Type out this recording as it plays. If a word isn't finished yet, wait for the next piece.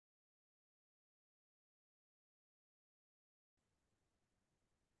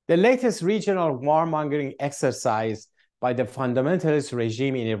The latest regional warmongering exercise by the fundamentalist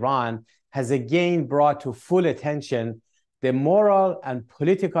regime in Iran has again brought to full attention the moral and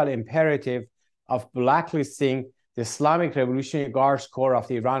political imperative of blacklisting the Islamic Revolutionary Guards Corps of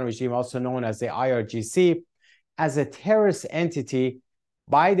the Iran regime, also known as the IRGC, as a terrorist entity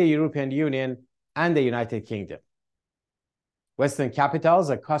by the European Union and the United Kingdom. Western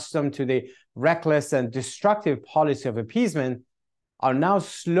capitals, accustomed to the reckless and destructive policy of appeasement, are now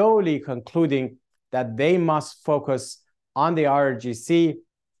slowly concluding that they must focus on the IRGC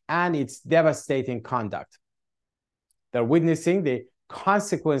and its devastating conduct. They're witnessing the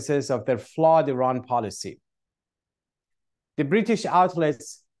consequences of their flawed Iran policy. The British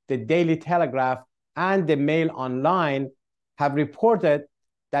outlets, the Daily Telegraph and the Mail Online have reported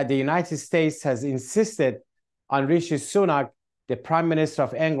that the United States has insisted on Rishi Sunak, the Prime Minister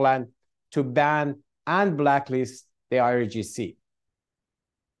of England, to ban and blacklist the IRGC.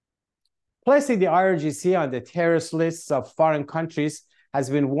 Placing the IRGC on the terrorist lists of foreign countries has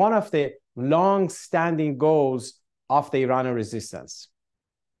been one of the long-standing goals of the Iranian resistance.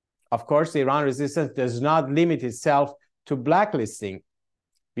 Of course, the Iranian resistance does not limit itself to blacklisting.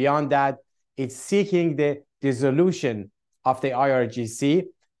 Beyond that, it's seeking the dissolution of the IRGC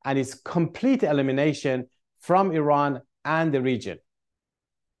and its complete elimination from Iran and the region.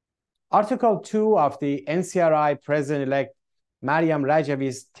 Article 2 of the NCRI President-elect Maryam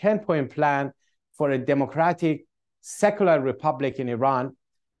Rajavi's 10-point plan for a democratic, secular republic in Iran,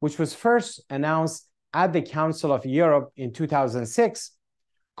 which was first announced at the Council of Europe in 2006,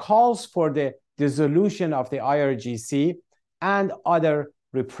 calls for the dissolution of the IRGC and other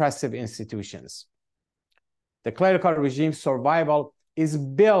repressive institutions. The clerical regime's survival is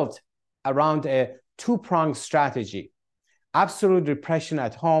built around a two-pronged strategy: absolute repression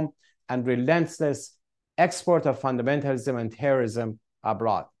at home and relentless export of fundamentalism and terrorism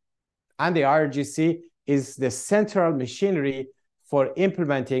abroad. And the IRGC is the central machinery for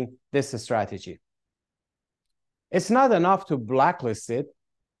implementing this strategy. It's not enough to blacklist it,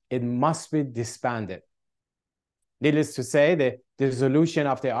 it must be disbanded. Needless to say, the dissolution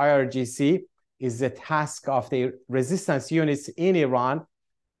of the IRGC is the task of the resistance units in Iran,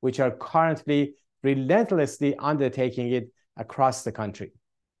 which are currently relentlessly undertaking it across the country.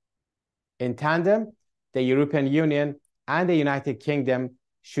 In tandem, the European Union and the United Kingdom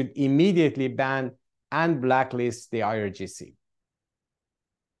should immediately ban and blacklist the IRGC.